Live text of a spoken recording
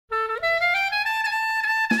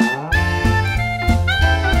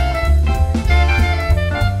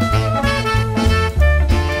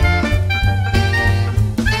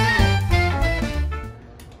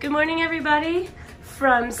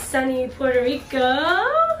from sunny Puerto Rico.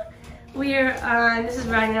 We are on, this is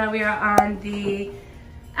Ryan and I, we are on the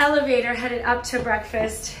elevator headed up to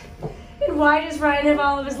breakfast. And why does Ryan have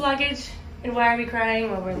all of his luggage? And why are we crying?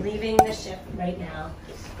 Well, we're leaving the ship right now.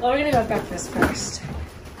 Well, we're gonna go breakfast first.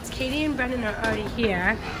 Katie and Brennan are already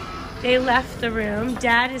here. They left the room.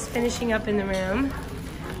 Dad is finishing up in the room.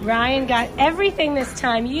 Ryan got everything this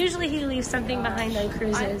time. Usually he leaves something behind on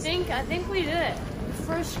cruises. I think we did it. The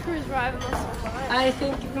first cruise ride was fine. I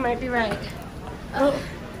think you might be right. Oh,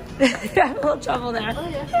 I have a little trouble there. Oh,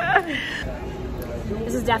 yeah.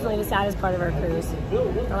 This is definitely the saddest part of our cruise.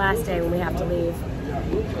 The last day when we have to leave.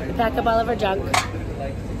 We pack up all of our junk.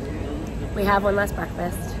 We have one last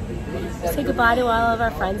breakfast. We say goodbye to all of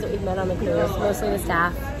our friends that we've met on the cruise, mostly the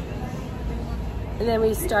staff. And then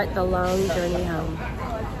we start the long journey home.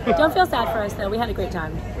 Don't feel sad for us though, we had a great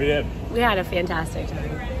time. We did. We had a fantastic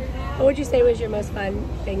time. What would you say was your most fun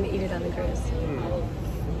thing that you did on the cruise?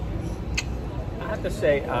 I have to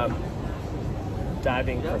say,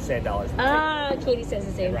 diving for San Dollars. Ah, Katie says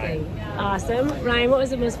the same thing. Awesome. Ryan, what was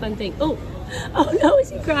the most fun thing? Oh no, is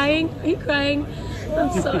he crying? Are you crying? I'm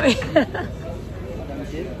sorry.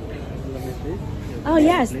 Oh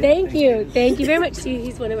yes, thank you. Thank you very much. See,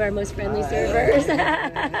 he's one of our most friendly servers.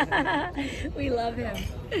 We love him.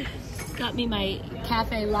 Got me my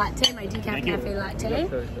cafe latte, my decaf cafe latte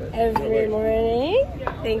every morning.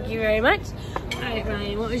 Thank you very much. All right,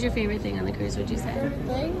 Ryan, what was your favorite thing on the cruise, would you say? Favorite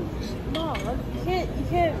thing? No, you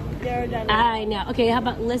can't narrow down. I know. Okay, how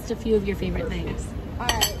about list a few of your favorite things? All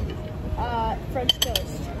right, French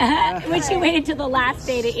toast. Which you waited till the last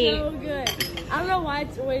day to eat. So good. I don't know why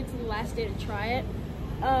I waited till the last day to try it,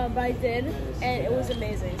 but I did, and it was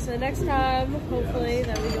amazing. So next time, hopefully,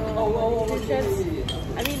 that we go on the trips,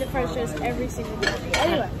 I mean the French toast every single day.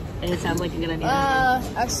 Anyway. And it sounds like a good idea. I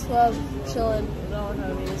just love chilling with all my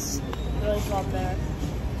homies. Really fun there.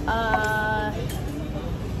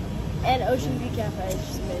 And Ocean View Cafe is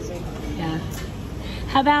just amazing. Yeah.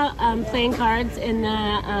 How about playing cards in the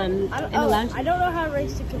lounge? I don't know how to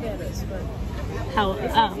race to Cabanas, but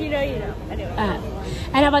if you know, you know. Anyway.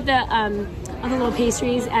 And how about the all the little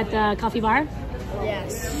pastries at the coffee bar?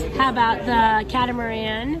 Yes. How about the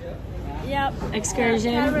catamaran? Yep.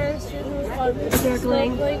 Excursion? Catamaran excursion was fun.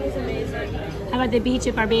 Snorkeling? Snorkeling was amazing. How about the beach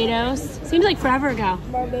at Barbados? Seems like forever ago.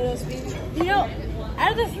 Barbados Beach. You know,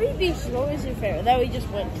 out of the 3 beaches, what was your favorite that we just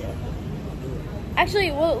went to?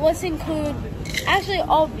 Actually, let's include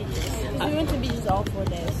all beaches. Because we went to beaches all 4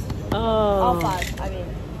 days. Oh. All 5, I mean.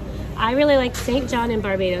 I really like St. John and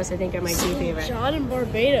Barbados, I think are my 2 favorites. St. John and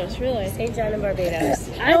Barbados, really? St. John and Barbados.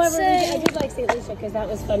 I'd say... I did like St. Lucia because that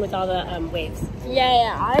was fun with all the waves.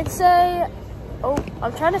 Yeah, I'd say... Oh,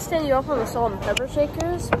 I'm trying to stand you up on the salt and pepper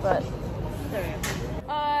shakers, but... There we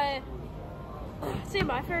go. I'd say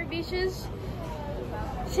my favorite beaches...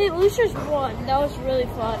 St. Lucia's one. That was really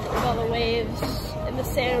fun with all the waves, and the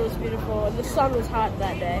sand was beautiful, and the sun was hot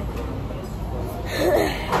that day.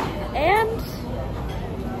 And...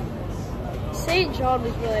 St. John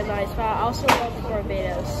was really nice, but I also loved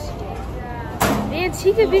Barbados. The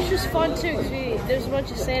Antigua Beach was fun too, because there's a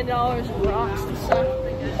bunch of sand dollars and rocks and stuff.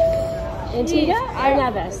 Antigua or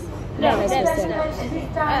Nevis? Nevis. Did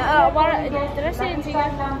I say Antigua?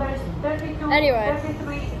 Anyway.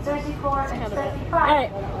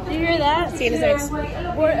 Alright, do you hear that? See you in a sec.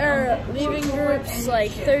 We're leaving groups like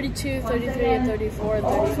 32, 33, and 34, and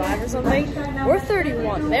 35 or something. We're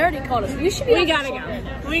 31. They already called us. We should be. We gotta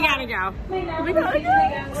go. We gotta go. We gotta go.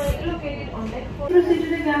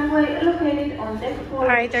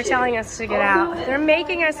 Alright, they're telling us to get out. They're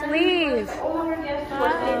making us leave.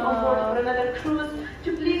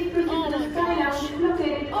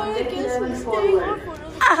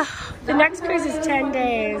 The next cruise is 10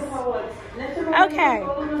 days. Okay.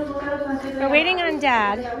 We're waiting on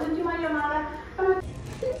Dad.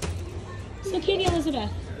 So Katie Elizabeth.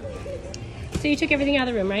 So you took everything out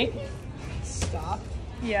of the room, right? Stop.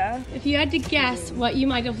 Yeah. If you had to guess what you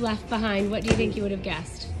might have left behind, what do you think you would have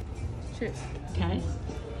guessed? Shoes. Okay.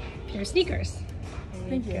 Pair of sneakers.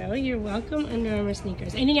 Thank you. You're welcome. Under Armour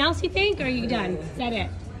sneakers. Anything else you think, or are you done? Is that it?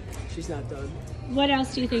 She's not done. What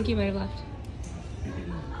else do you think you might have left?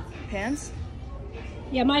 Pants?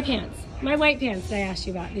 Yeah, my pants. My white pants that I asked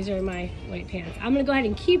you about. These are my white pants. I'm going to go ahead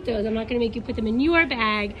and keep those. I'm not going to make you put them in your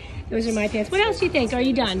bag. Those are my pants. What else do you think? Are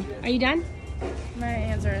you done? Are you done? My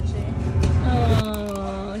hands are itchy.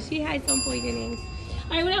 Oh, she had some poisoning.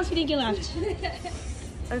 All right, what else do you think you left?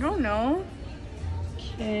 I don't know.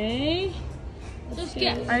 Okay. Just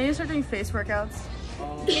guess. I need to start doing face workouts.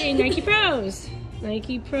 Okay, Nike Pros.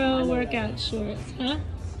 Nike Pro workout shorts, huh?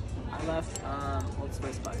 I left Old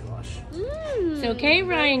Spice body wash. It's okay,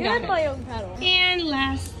 Ryan got it. my own pedal. And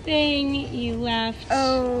last thing you left.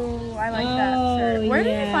 Oh, I like that shirt. Where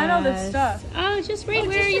did you find all this stuff? Oh, just right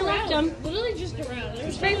where you left them. Literally just around.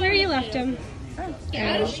 Just right where you left them.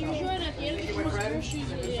 Yeah, the shoes right at the end of the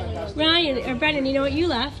shoes. Ryan, or Brennan, you know what you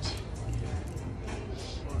left?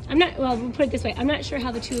 I'm not, well, we'll put it this way. I'm not sure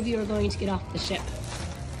how the two of you are going to get off the ship.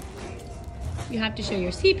 You have to show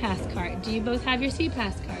your C-Pass card. Do you both have your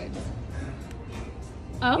C-Pass cards?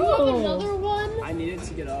 Oh. You have another one? I needed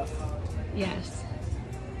to get off. Yes.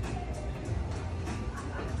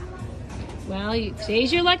 Well,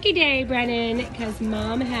 today's your lucky day, Brennan, because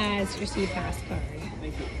Mom has your C-Pass card.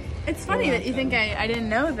 Thank you. It's funny that you think I didn't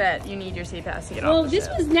know that you need your C-Pass to get off Well, the this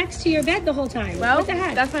ship. was next to your bed the whole time. Well, What the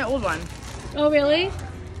heck? that's my old one. Oh, really?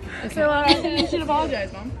 Okay. So you should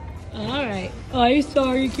apologize, Mom. All right. I'm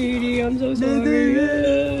sorry, Katie. I'm so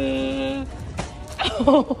sorry.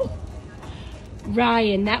 Oh.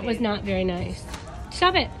 Ryan, that was not very nice.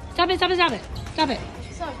 Stop it. Stop it. Stop it. Stop it. Stop it.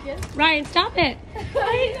 What's up, kid? Ryan, stop it.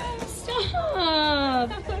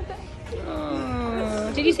 Stop.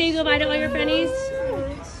 Oh. Did you say goodbye to all your friendies?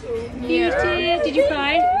 You did. Did you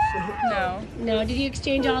cry? No. No. Did you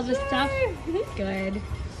exchange all the stuff? Good.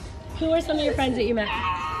 Who are some of your friends that you met?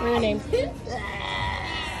 What are their names?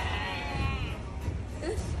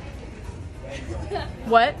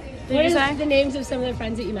 What did What you are say? the names of some of the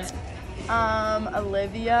friends that you met?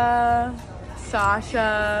 Olivia,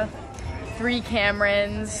 Sasha, 3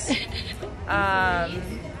 Camerons,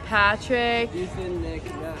 Patrick, Ethan, Nick,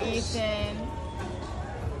 Nash. Ethan.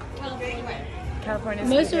 California.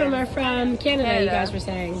 Most of them are from Canada, you Canada. guys were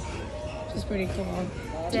saying. Which is pretty cool.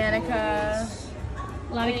 Danica.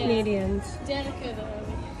 A lot of Canadians. Danica,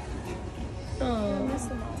 though. Oh.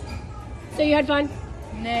 So you had fun?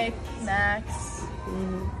 Nick, Max.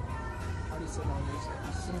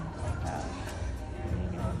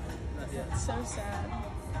 So sad.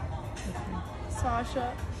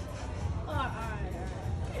 Sasha.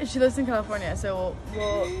 She lives in California, so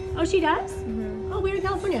we'll Oh, she does? Oh, where in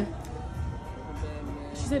California?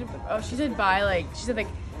 she said by like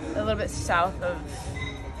a little bit south of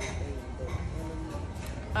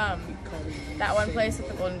that one place with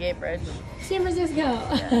the Golden Gate Bridge. San Francisco.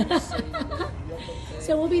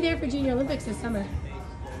 So we'll be there for Junior Olympics this summer.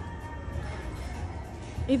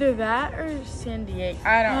 Either that or San Diego.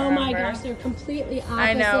 I don't Oh remember. my gosh, they're completely opposite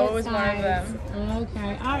I know, it was one of sides. them.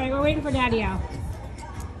 Okay, all right, we're waiting for Daddy out.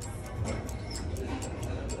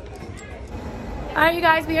 All right, you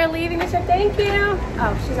guys, we are leaving the ship. Thank you.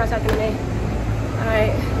 Oh, she's not talking to me. All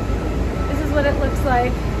right, this is what it looks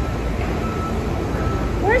like.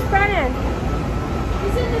 Where's Brennan?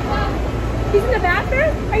 He's in the back. He's in the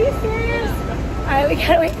bathroom? Are you serious? All right, we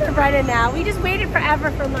gotta wait for Brennan now. We just waited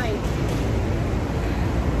forever for Mike.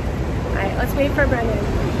 All right, let's wait for Brennan.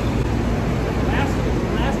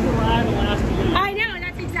 Last arrival, last to leave. I know,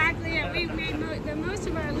 that's exactly it. We made the most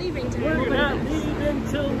of our leaving time. We're not leaving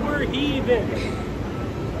till we're heaving.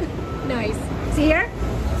 Nice. Is he here?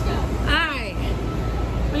 Let's go. All right.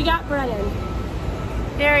 We got Brennan.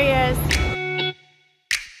 There he is.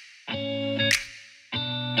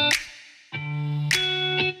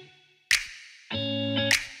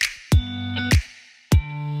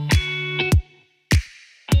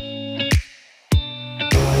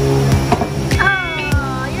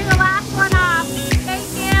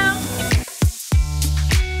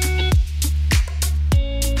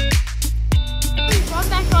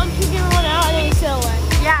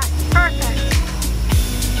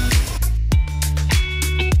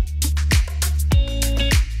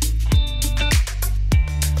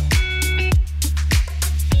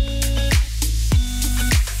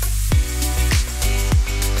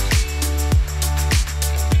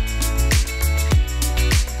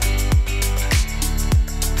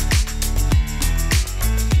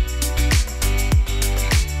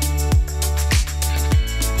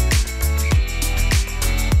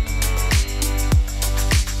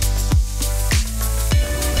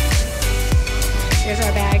 Here's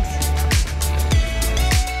our bags.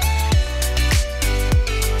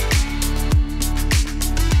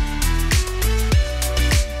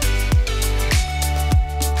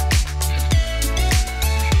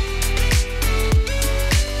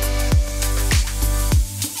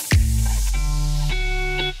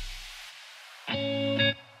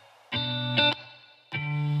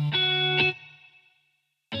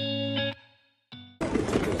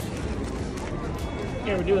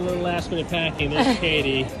 Yeah, we're doing a little last minute packing. There's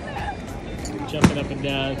Katie jumping up and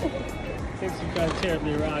down. Things have gone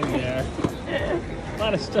terribly wrong there. A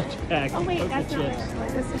lot of stuff to pack. Oh wait, Poker that's not chips. it.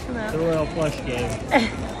 This is from The Royal Flush game.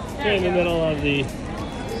 We're in the middle of the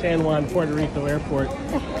San Juan, Puerto Rico airport.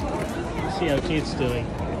 See how Kate's doing.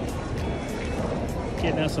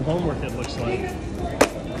 Getting out some homework, it looks like.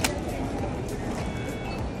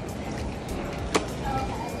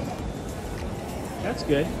 That's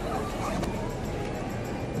good.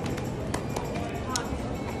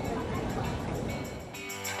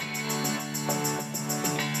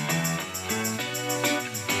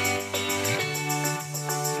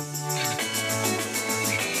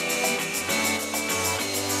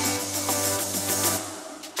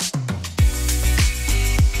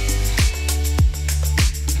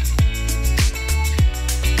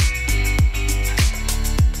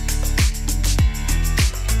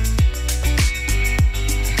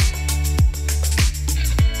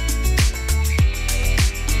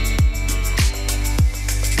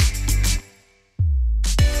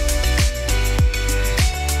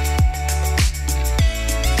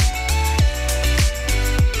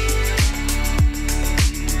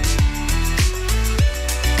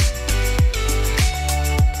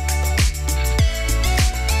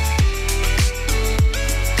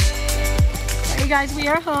 Guys, we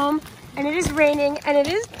are home and it is raining and it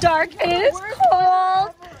is dark and it is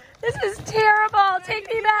cold. This is terrible. Take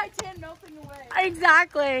me back.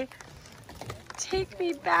 Exactly. Take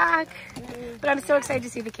me back. But I'm so excited to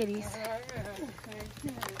see the kitties.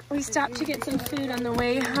 We stopped to get some food on the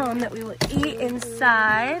way home that we will eat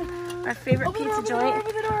inside. Our favorite pizza joint.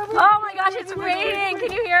 Oh my gosh, it's raining.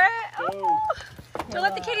 Can you hear it? Oh. Don't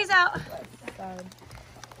let the kitties out.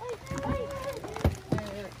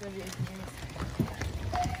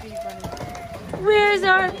 Where's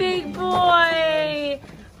our big boy?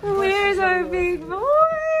 Where's our big boy?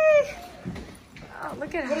 Oh,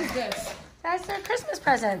 look at her. What is this? That's their Christmas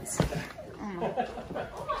presents.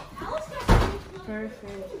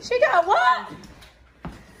 Perfect. She got what?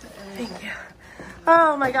 Thank you.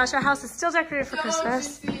 Oh my gosh, our house is still decorated for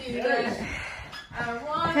Christmas. There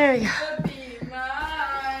we go.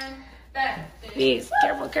 These,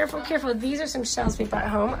 careful, careful, careful. These are some shells we brought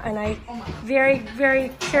home, and I very, very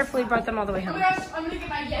carefully brought them all the way home. Oh my gosh, I'm gonna get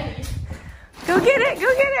my Yeti. Go get it,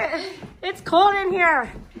 go get it. It's cold in here.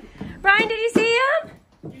 Ryan, did you see him?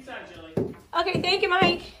 You saw Jilly. Okay, thank you,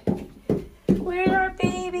 Mike. Where are our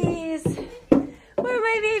babies? Where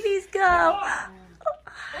my babies go?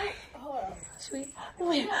 Sweet.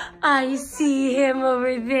 I see him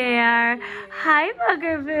over there. Hi,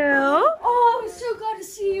 Buggerboo. Oh, I'm so glad to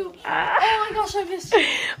see you. Oh my gosh, I missed you.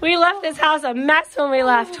 We left this house a mess when we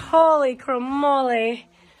left. Holy cromoly.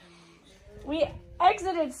 We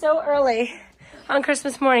exited so early on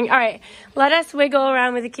Christmas morning. All right, let us wiggle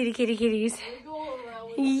around with the kitties.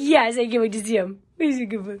 Yes, I can't wait to see him. Where's he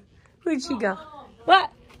go? Where'd she go?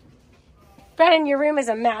 What? Brennan, your room is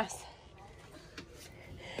a mess.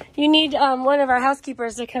 You need one of our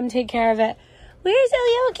housekeepers to come take care of it. Where's the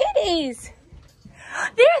little kitties?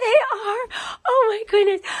 There they are. Oh my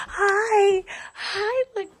goodness. Hi. Hi,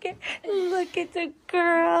 look at the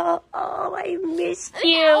girl. Oh, I missed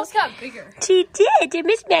you. The house got bigger. She did. Did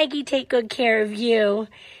Miss Maggie take good care of you?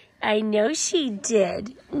 I know she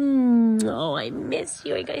did. Oh, I miss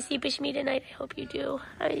you. Are you going to sleep with me tonight? I hope you do.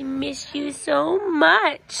 I miss you so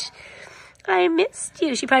much. I missed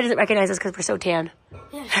you. She probably doesn't recognize us because we're so tan.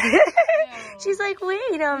 She's like,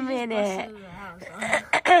 wait a minute.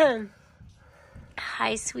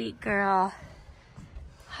 Hi, sweet girl.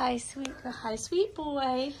 Hi, sweet girl. Hi, sweet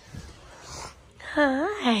boy.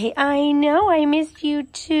 Hi. I know I missed you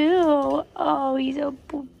too. Oh, he's a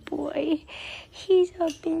big boy. He's a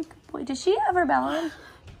big boy. Does she have her bell on?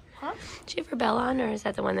 Huh? Does she have her bell on, or is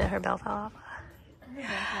that the one that her bell fell off?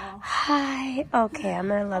 Hi. Okay, I'm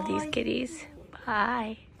gonna love these kitties.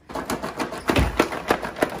 Bye.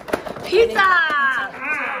 Pizza!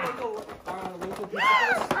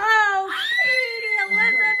 Oh, Katie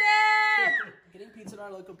Elizabeth! Getting pizza at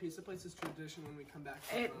our local pizza place is tradition when we come back.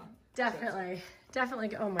 It definitely.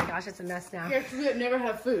 Oh my gosh, it's a mess now. Here, we never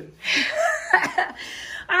have food.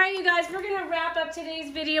 All right, you guys, we're gonna wrap up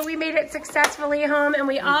today's video. We made it successfully home, and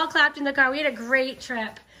we all clapped in the car. We had a great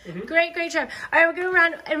trip. Great trip. All right, we're going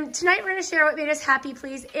around, and tonight we're going to share what made us happy,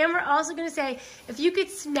 please. And we're also going to say, if you could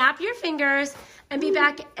snap your fingers and be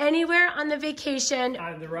back anywhere on the vacation,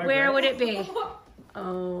 where would it be?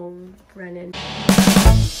 Oh, Brennan.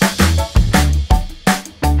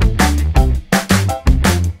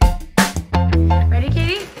 Ready,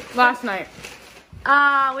 Katie? Last night.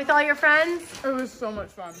 With all your friends? It was so much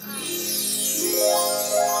fun.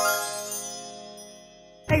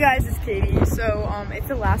 Hey guys, it's Katie. So it's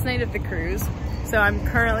the last night of the cruise. So I'm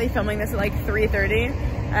currently filming this at like 3:30,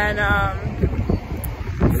 and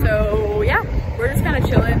so yeah, we're just kind of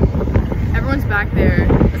chilling. everyone's back there.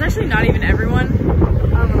 It's actually not even everyone.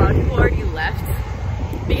 A lot of people already left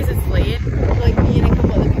because it's late. Like me and a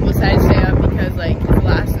couple other people decided to stay up because like it's the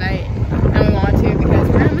last night and we want to because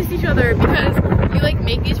we're gonna miss each other, because you like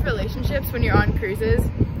make these relationships when you're on cruises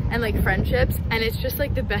and like friendships, and it's just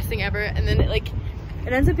like the best thing ever. And then it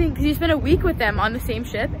ends up being, because you spend a week with them on the same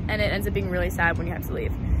ship, and it ends up being really sad when you have to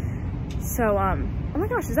leave. So oh my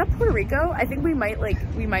gosh, is that Puerto Rico? I think we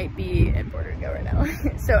might be in Puerto Rico right now.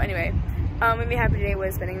 So anyway, what made me happy today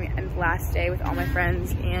was spending the last day with all my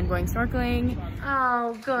friends and going snorkeling.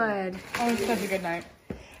 Oh, good. Oh, it was such a good night.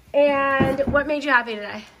 And what made you happy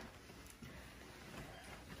today?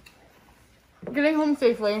 Getting home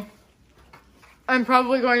safely. I'm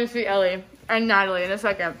probably going to see Ellie and Natalie in a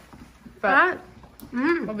second, but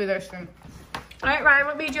I'll be there soon. All right, Ryan,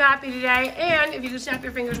 what made you happy today? And if you could snap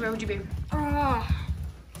your fingers, where would you be?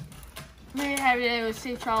 Made me happy today was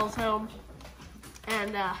safe travels home,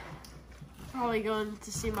 and probably going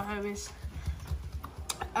to see my homies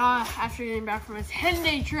after getting back from a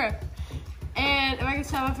 10-day trip. And if I could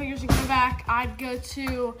snap my fingers and go back, I'd go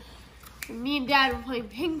to, me and Dad were playing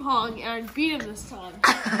ping pong, and I'd beat him this time.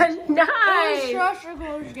 Nice. It was such a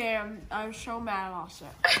close game. I was so mad I lost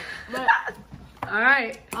it. But all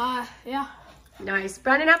right. Yeah. Nice.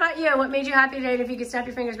 Brennan, how about you? What made you happy today? And if you could snap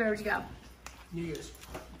your fingers, where would you go? New Year's.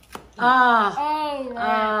 Oh,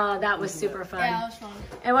 right. that was super fun. Yeah, that was fun.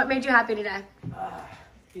 And what made you happy today?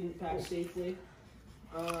 Didn't pack safely.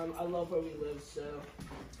 I love where we live, so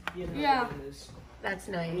you know Yeah. what it is. That's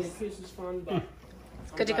I mean, the nice. cruise is fun, but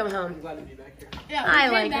It's good to come home. I'm glad to be back here. Yeah, I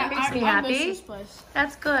like it. Makes me I happy. miss this place.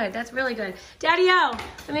 That's good. That's really good. Daddy-O,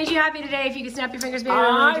 what made you happy today? If you could snap your fingers, baby,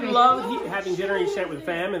 where would I you be? love having dinner each night with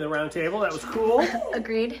fam in the round table. That was cool.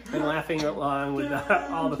 Agreed. And laughing along with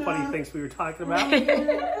all the funny things we were talking about.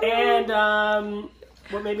 And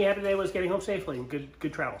what made me happy today was getting home safely and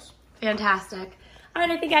good travels. Fantastic. All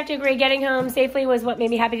right, I think I have to agree. Getting home safely was what made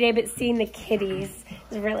me happy today, but seeing the kitties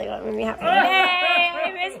is really what made me happy today.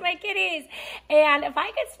 I miss my kitties. And if I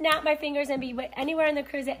could snap my fingers and be anywhere on the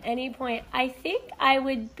cruise at any point, I think I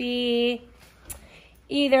would be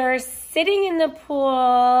either sitting in the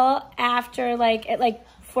pool after at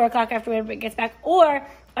 4 o'clock after everybody gets back, or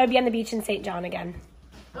I'd be on the beach in St. John again.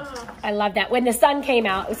 I love that. When the sun came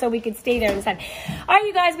out, so we could stay there in the sun. All right,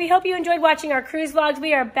 you guys, we hope you enjoyed watching our cruise vlogs.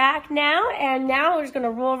 We are back now, and now we're just going to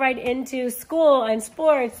roll right into school and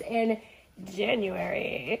sports in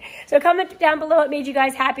January. So comment down below what made you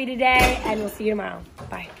guys happy today, and we'll see you tomorrow.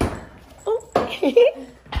 Bye.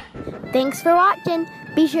 Thanks for watching.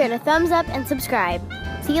 Be sure to thumbs up and subscribe.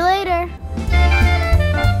 See you later.